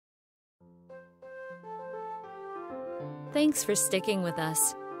Thanks for sticking with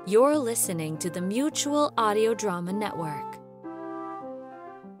us. You're listening to the Mutual Audio Drama Network.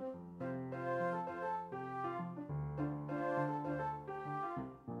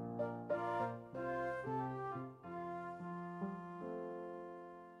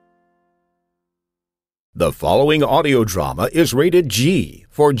 The following audio drama is rated G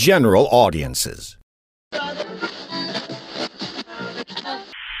for general audiences.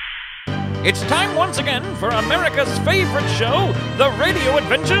 It's time once again for America's favorite show, The Radio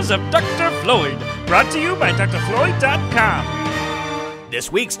Adventures of Dr. Floyd, brought to you by drfloyd.com.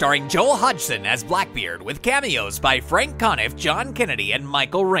 This week starring Joel Hodgson as Blackbeard, with cameos by Frank Conniff, John Kennedy, and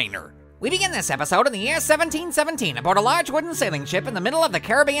Michael Rayner. We begin this episode in the year 1717 aboard a large wooden sailing ship in the middle of the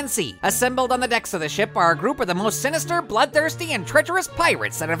Caribbean Sea. Assembled on the decks of the ship are a group of the most sinister, bloodthirsty, and treacherous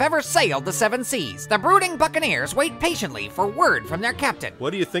pirates that have ever sailed the seven seas. The brooding buccaneers wait patiently for word from their captain. What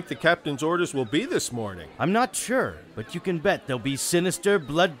do you think the captain's orders will be this morning? I'm not sure, but you can bet they'll be sinister,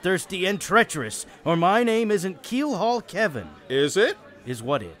 bloodthirsty, and treacherous, or my name isn't Keelhaul Kevin. Is it? Is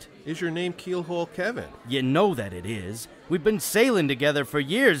what it? Is your name Keelhaul Kevin? You know that it is. We've been sailing together for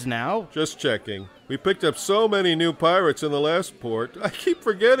years now. Just checking. We picked up so many new pirates in the last port, I keep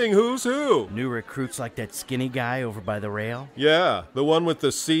forgetting who's who. New recruits like that skinny guy over by the rail? Yeah, the one with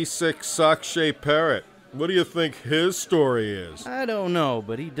the seasick sock-shaped parrot. What do you think his story is? I don't know,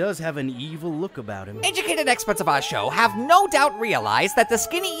 but he does have an evil look about him. Educated experts of our show have no doubt realized that the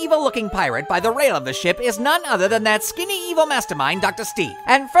skinny, evil-looking pirate by the rail of the ship is none other than that skinny, evil mastermind, Dr. Steve.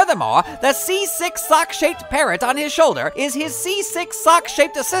 And furthermore, the seasick sock-shaped parrot on his shoulder is his seasick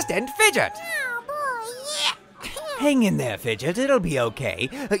sock-shaped assistant, Fidget. Oh, boy, yeah. Hang in there, Fidget. It'll be okay.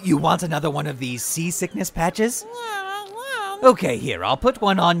 You want another one of these seasickness patches? Yeah. Okay, here, I'll put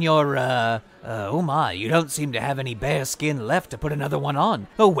one on your, oh my, you don't seem to have any bare skin left to put another one on.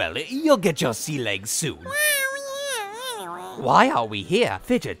 Oh well, you'll get your sea legs soon. Well, yeah, anyway. Why are we here?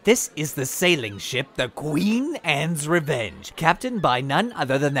 Fidget, this is the sailing ship, the Queen Anne's Revenge, captained by none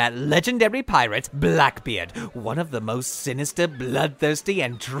other than that legendary pirate, Blackbeard, one of the most sinister, bloodthirsty,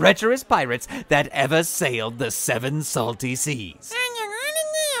 and treacherous pirates that ever sailed the seven salty seas.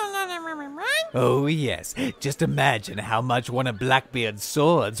 Oh yes, just imagine how much one of Blackbeard's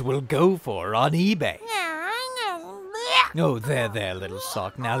swords will go for on eBay. Yeah, I know. Oh, there, little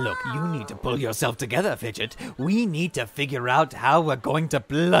sock. Now look, you need to pull yourself together, Fidget. We need to figure out how we're going to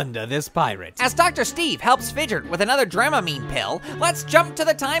plunder this pirate. As Dr. Steve helps Fidget with another Dramamine pill, let's jump to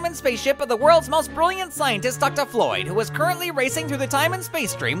the time and spaceship of the world's most brilliant scientist, Dr. Floyd, who is currently racing through the time and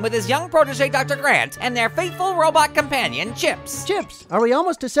space stream with his young protege, Dr. Grant, and their faithful robot companion, Chips. Chips, are we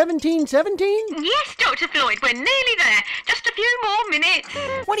almost to 1717? Yes, Dr. Floyd, we're nearly there. Just a few more minutes.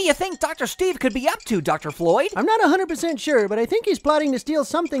 What do you think Dr. Steve could be up to, Dr. Floyd? I'm not 100% sure, but I think he's plotting to steal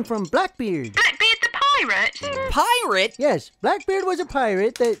something from Blackbeard. Blackbeard the pirate? Pirate? Yes, Blackbeard was a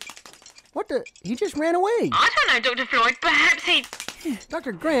pirate that... What the... He just ran away. I don't know, Dr. Floyd. Perhaps he...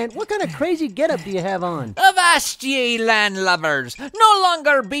 Dr. Grant, what kind of crazy getup do you have on? Avast ye, landlubbers! No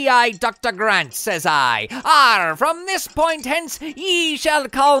longer be I Dr. Grant, says I. From this point hence, ye shall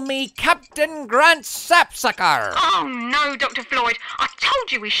call me Captain Grant Sapsucker. Oh, no, Dr. Floyd. I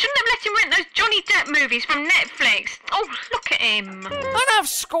told you we shouldn't have let him rent those Johnny Depp movies from Netflix. Oh, look at him. Enough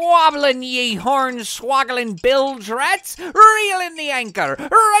squabbling, ye horn-swaggling bilge rats. Reel in the anchor.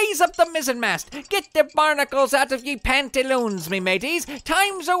 Raise up the mizzenmast. Get the barnacles out of ye pantaloons, me matey.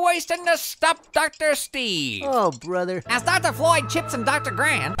 Time's a wasting to stop Dr. Steve. Oh, brother. As Dr. Floyd, Chips, and Dr.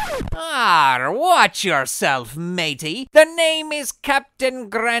 Grant. Watch yourself, matey. The name is Captain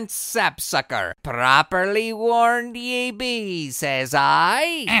Grant Sapsucker. Properly warned ye be, says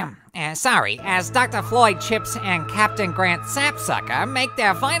I. Sorry, as Dr. Floyd, Chips, and Captain Grant Sapsucker make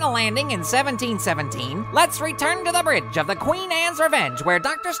their final landing in 1717, let's return to the bridge of the Queen Anne's Revenge, where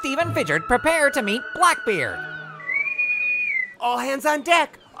Dr. Steve and Fidget prepare to meet Blackbeard. All hands on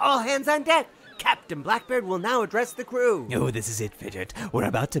deck! All hands on deck! Captain Blackbeard will now address the crew. Oh, this is it, Fidget. We're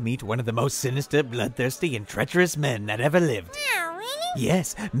about to meet one of the most sinister, bloodthirsty, and treacherous men that ever lived. Oh, really?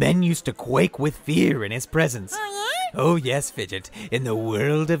 Yes, men used to quake with fear in his presence. Oh, yeah? Oh, yes, Fidget. In the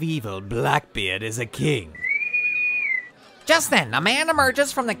world of evil, Blackbeard is a king. Just then, a man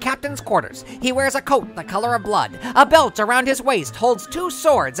emerges from the captain's quarters. He wears a coat the color of blood. A belt around his waist holds 2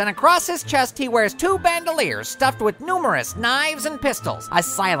 swords, and across his chest he wears 2 bandoliers stuffed with numerous knives and pistols. A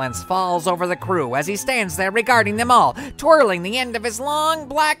silence falls over the crew as he stands there regarding them all, twirling the end of his long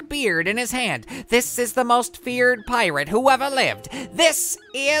black beard in his hand. This is the most feared pirate who ever lived. This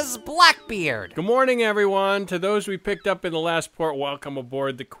is Blackbeard. Good morning, everyone. To those we picked up in the last port, welcome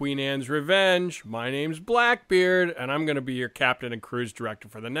aboard the Queen Anne's Revenge. My name's Blackbeard, and I'm going to be your captain and cruise director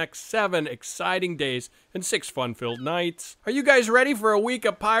for the next 7 exciting days and 6 fun-filled nights. Are you guys ready for a week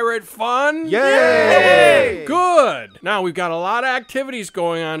of pirate fun? Yay! Good! Now, we've got a lot of activities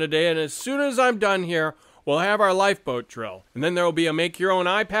going on today, and as soon as I'm done here, we'll have our lifeboat drill. And then there will be a make-your-own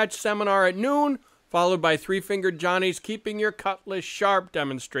eye patch seminar at noon, followed by Three-Fingered Johnny's Keeping Your Cutlass Sharp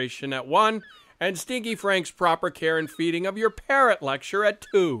demonstration at 1, and Stinky Frank's Proper Care and Feeding of Your Parrot lecture at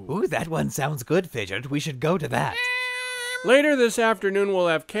 2. Ooh, that one sounds good, Fidget. We should go to that. Later this afternoon, we'll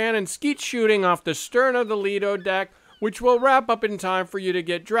have cannon skeet shooting off the stern of the Lido deck, which will wrap up in time for you to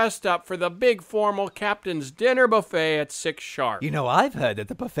get dressed up for the big formal captain's dinner buffet at 6 sharp. You know, I've heard that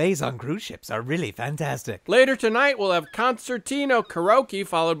the buffets on cruise ships are really fantastic. Later tonight, we'll have concertino karaoke,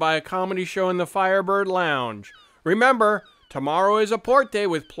 followed by a comedy show in the Firebird Lounge. Remember, tomorrow is a port day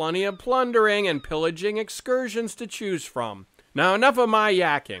with plenty of plundering and pillaging excursions to choose from. Now, enough of my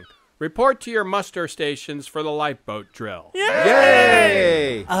yakking. Report to your muster stations for the lifeboat drill.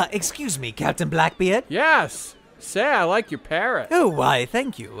 Yay! Excuse me, Captain Blackbeard? Yes. Say, I like your parrot. Oh, why,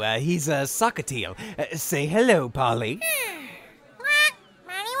 thank you. He's a sockatiel. Say hello, Polly.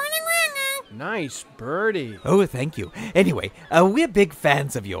 Nice birdie. Oh, thank you. Anyway, we're big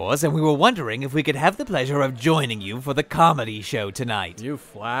fans of yours, and we were wondering if we could have the pleasure of joining you for the comedy show tonight. You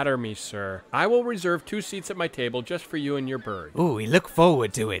flatter me, sir. I will reserve 2 seats at my table just for you and your bird. Ooh, we look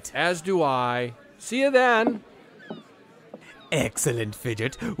forward to it. As do I. See you then. Excellent,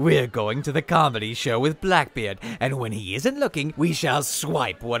 Fidget. We're going to the comedy show with Blackbeard, and when he isn't looking, we shall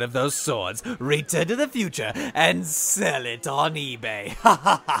swipe one of those swords, return to the future, and sell it on eBay. Ha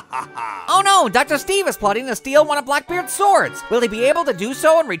ha ha ha ha! Oh no! Dr. Steve is plotting to steal one of Blackbeard's swords. Will he be able to do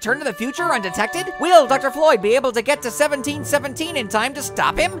so and return to the future undetected? Will Dr. Floyd be able to get to 1717 in time to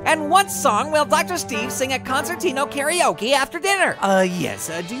stop him? And what song will Dr. Steve sing at concertino karaoke after dinner?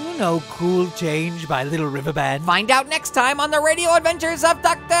 Yes. Do you know Cool Change by Little River Band? Find out next time on the Radio Adventures of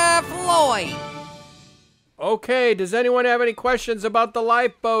Dr. Floyd. Okay, does anyone have any questions about the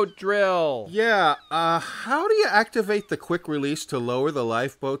lifeboat drill? Yeah, how do you activate the quick release to lower the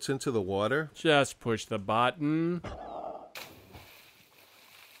lifeboats into the water? Just push the button.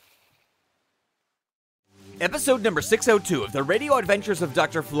 Episode number 602 of the Radio Adventures of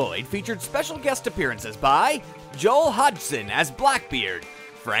Dr. Floyd featured special guest appearances by Joel Hodgson as Blackbeard,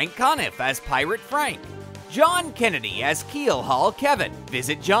 Frank Conniff as Pirate Frank, John Kennedy as Keelhaul Kevin.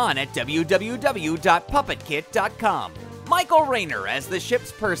 Visit John at www.puppetkit.com. Michael Rayner as the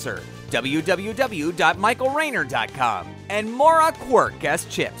ship's purser. www.michaelrayner.com. And Maura Quirk as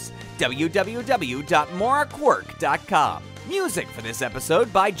Chips. www.mauraquirk.com. Music for this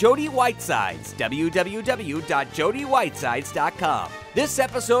episode by Jody Whitesides. www.jodywhitesides.com. This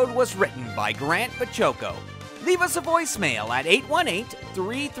episode was written by Grant Bachoco. Leave us a voicemail at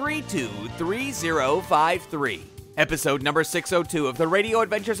 818-332-3053. Episode number 602 of the Radio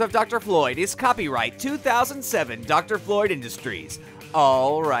Adventures of Dr. Floyd is copyright 2007 Dr. Floyd Industries.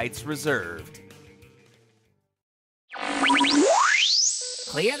 All rights reserved.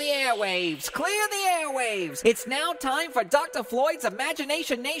 Clear the airwaves! Clear the airwaves! It's now time for Dr. Floyd's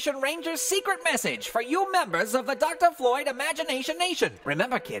Imagination Nation Rangers secret message for you members of the Dr. Floyd Imagination Nation.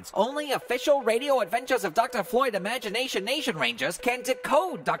 Remember, kids, only official Radio Adventures of Dr. Floyd Imagination Nation Rangers can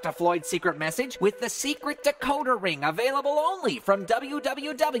decode Dr. Floyd's secret message with the secret decoder ring, available only from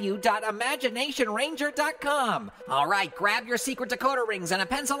www.imaginationranger.com. All right, grab your secret decoder rings and a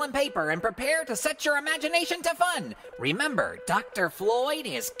pencil and paper and prepare to set your imagination to fun. Remember, Dr. Floyd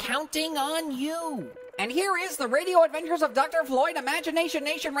is counting on you. And here is the Radio Adventures of Dr. Floyd Imagination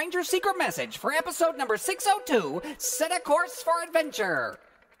Nation Ranger secret message for episode number 602, Set a Course for Adventure.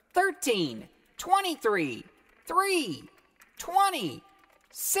 13, 23, 3, 20,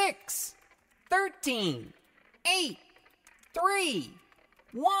 6, 13, 8, 3,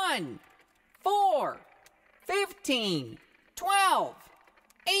 1, 4, 15, 12,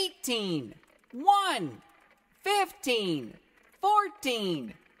 18, 1, 15,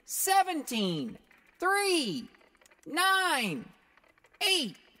 14, 17, 3, 9,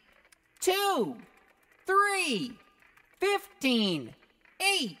 8, 2, 3, 15,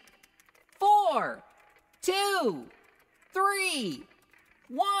 8, 4, 2, 3,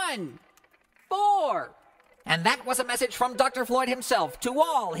 1, 4. And that was a message from Dr. Floyd himself to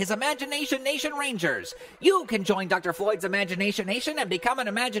all his Imagination Nation Rangers. You can join Dr. Floyd's Imagination Nation and become an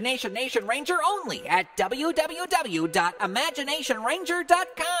Imagination Nation Ranger only at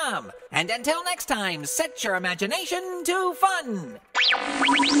www.imaginationranger.com. And until next time, set your imagination to fun.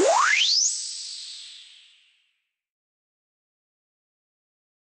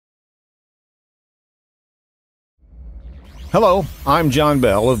 Hello, I'm John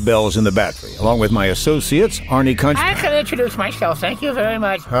Bell of Bells in the Battery, along with my associates, Arnie Country. I can introduce myself, thank you very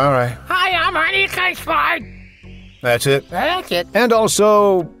much. All right. Hi, I'm Arnie Country. That's it? That's it. And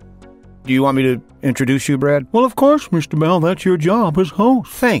also, do you want me to introduce you, Brad? Well, of course, Mr. Bell. That's your job as host.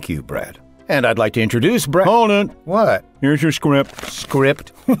 Thank you, Brad. And I'd like to introduce Brad. Hold it. What? Here's your script.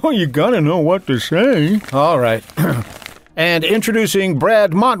 Script? Well, you gotta know what to say. All right. And introducing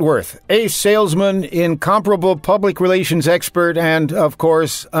Brad Montworth, ace salesman, incomparable public relations expert, and, of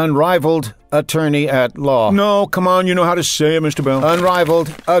course, unrivaled attorney at law. No, come on, you know how to say it, Mr. Bell.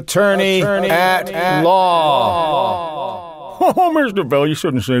 Unrivaled attorney at law. Oh, Mr. Bell, you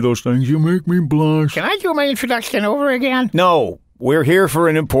shouldn't say those things. You make me blush. Can I do my introduction over again? No. We're here for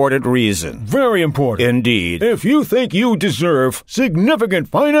an important reason. Very important. Indeed. If you think you deserve significant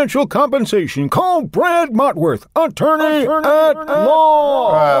financial compensation, call Brad Montworth, attorney at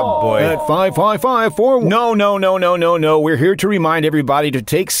law. Oh, boy. At 555-4... No. We're here to remind everybody to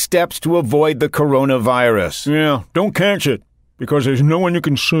take steps to avoid the coronavirus. Yeah, don't catch it, because there's no one you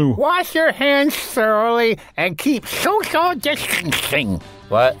can sue. Wash your hands thoroughly and keep social distancing.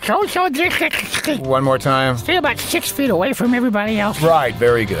 What? Social distancing. One more time. Stay about 6 feet away from everybody else. Right,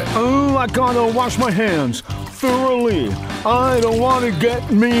 very good. Oh, I gotta wash my hands thoroughly. I don't want to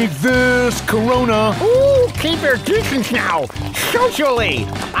get me this corona. Ooh, keep your distance now. Socially,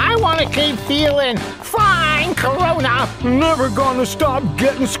 I want to keep feeling fine, corona. Never gonna stop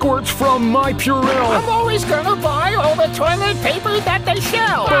getting squirts from my Purell. I'm always gonna buy all the toilet paper that they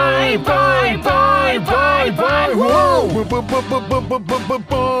sell. Buy. Whoa!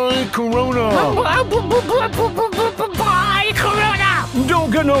 Buy corona. Buy corona.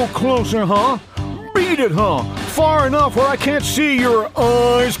 Don't get no closer, huh? Beat it, huh? Far enough where I can't see your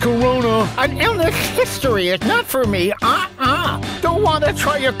eyes, corona. An illness history is not for me. Don't want to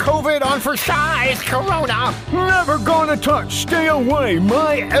try your COVID on for size, corona. Never gonna touch. Stay away.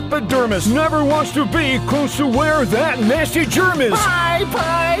 My epidermis never wants to be close to where that nasty germ is. Bye.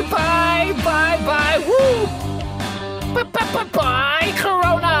 Woo. Bye,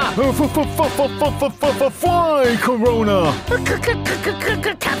 corona. Fly, corona.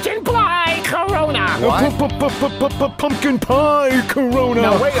 Captain Bly, corona. Pumpkin pie, corona.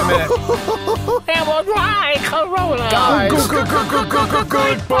 Now, wait a minute. And we'll ride corona. Guys.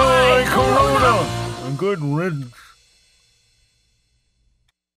 Goodbye, corona. Good riddance.